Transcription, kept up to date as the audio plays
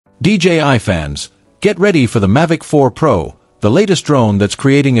DJI fans, get ready for the Mavic 4 Pro, the latest drone that's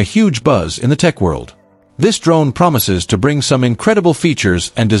creating a huge buzz in the tech world. This drone promises to bring some incredible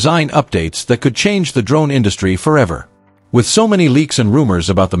features and design updates that could change the drone industry forever. With so many leaks and rumors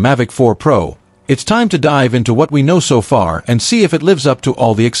about the Mavic 4 Pro, it's time to dive into what we know so far and see if it lives up to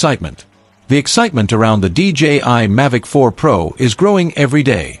all the excitement. The excitement around the DJI Mavic 4 Pro is growing every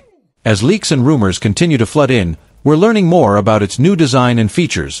day. As leaks and rumors continue to flood in, we're learning more about its new design and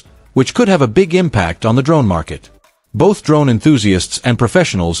features, which could have a big impact on the drone market. Both drone enthusiasts and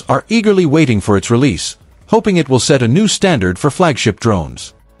professionals are eagerly waiting for its release, hoping it will set a new standard for flagship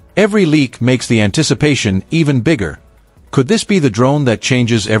drones. Every leak makes the anticipation even bigger. Could this be the drone that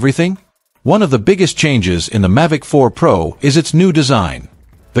changes everything? One of the biggest changes in the Mavic 4 Pro is its new design.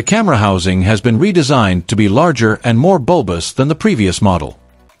 The camera housing has been redesigned to be larger and more bulbous than the previous model.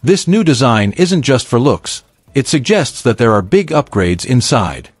 This new design isn't just for looks, it suggests that there are big upgrades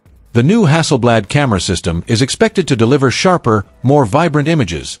inside. The new Hasselblad camera system is expected to deliver sharper, more vibrant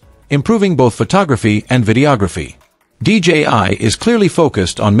images, improving both photography and videography. DJI is clearly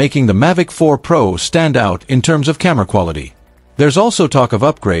focused on making the Mavic 4 Pro stand out in terms of camera quality. There's also talk of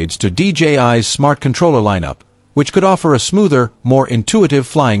upgrades to DJI's smart controller lineup, which could offer a smoother, more intuitive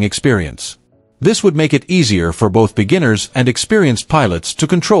flying experience. This would make it easier for both beginners and experienced pilots to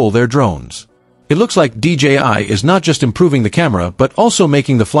control their drones. It looks like DJI is not just improving the camera but also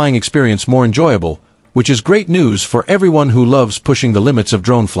making the flying experience more enjoyable, which is great news for everyone who loves pushing the limits of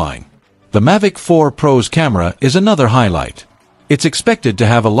drone flying. The Mavic 4 Pro's camera is another highlight. It's expected to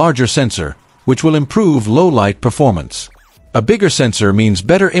have a larger sensor, which will improve low-light performance. A bigger sensor means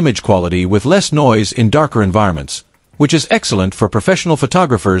better image quality with less noise in darker environments, which is excellent for professional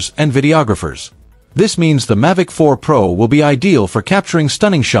photographers and videographers. This means the Mavic 4 Pro will be ideal for capturing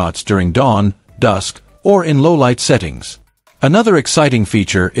stunning shots during dawn, dusk, or in low-light settings. Another exciting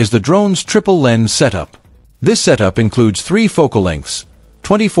feature is the drone's triple lens setup. This setup includes 3 focal lengths,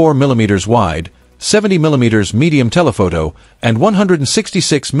 24mm wide, 70mm medium telephoto, and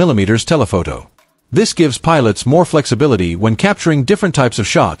 166mm telephoto. This gives pilots more flexibility when capturing different types of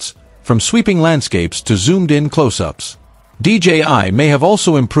shots, from sweeping landscapes to zoomed-in close-ups. DJI may have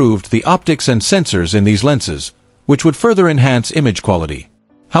also improved the optics and sensors in these lenses, which would further enhance image quality.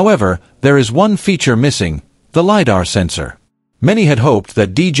 However, there is one feature missing, the LiDAR sensor. Many had hoped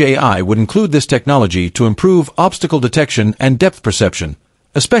that DJI would include this technology to improve obstacle detection and depth perception,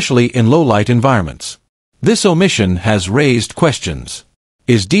 especially in low-light environments. This omission has raised questions.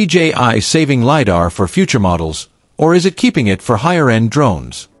 Is DJI saving LiDAR for future models, or is it keeping it for higher-end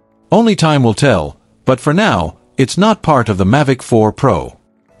drones? Only time will tell, but for now, it's not part of the Mavic 4 Pro.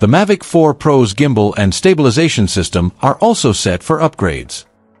 The Mavic 4 Pro's gimbal and stabilization system are also set for upgrades.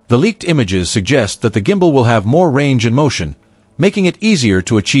 The leaked images suggest that the gimbal will have more range and motion, making it easier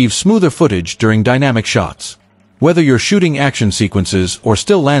to achieve smoother footage during dynamic shots. Whether you're shooting action sequences or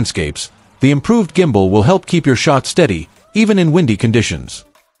still landscapes, the improved gimbal will help keep your shot steady, even in windy conditions.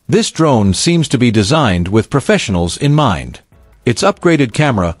 This drone seems to be designed with professionals in mind. Its upgraded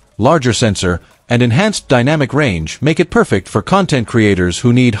camera, larger sensor, and enhanced dynamic range make it perfect for content creators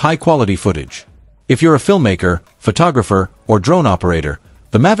who need high-quality footage. If you're a filmmaker, photographer, or drone operator,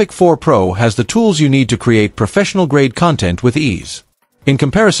 the Mavic 4 Pro has the tools you need to create professional-grade content with ease. In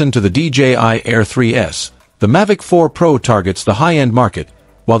comparison to the DJI Air 3S, the Mavic 4 Pro targets the high-end market,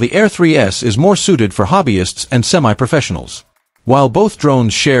 while the Air 3S is more suited for hobbyists and semi-professionals. While both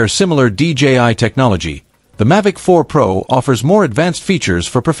drones share similar DJI technology, the Mavic 4 Pro offers more advanced features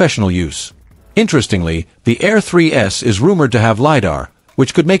for professional use. Interestingly, the Air 3S is rumored to have LiDAR,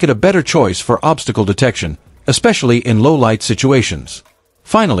 which could make it a better choice for obstacle detection, especially in low-light situations.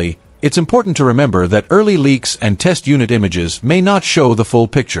 Finally, it's important to remember that early leaks and test unit images may not show the full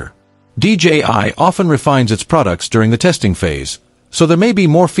picture. DJI often refines its products during the testing phase, so there may be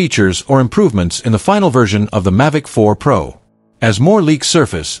more features or improvements in the final version of the Mavic 4 Pro. As more leaks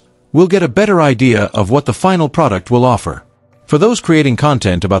surface, we'll get a better idea of what the final product will offer. For those creating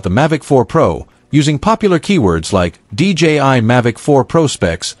content about the Mavic 4 Pro, using popular keywords like DJI Mavic 4 Pro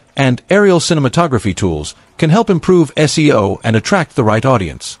specs and aerial cinematography tools can help improve SEO and attract the right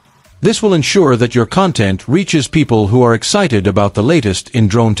audience. This will ensure that your content reaches people who are excited about the latest in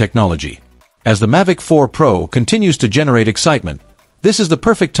drone technology. As the Mavic 4 Pro continues to generate excitement, this is the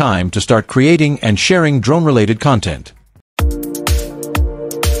perfect time to start creating and sharing drone-related content.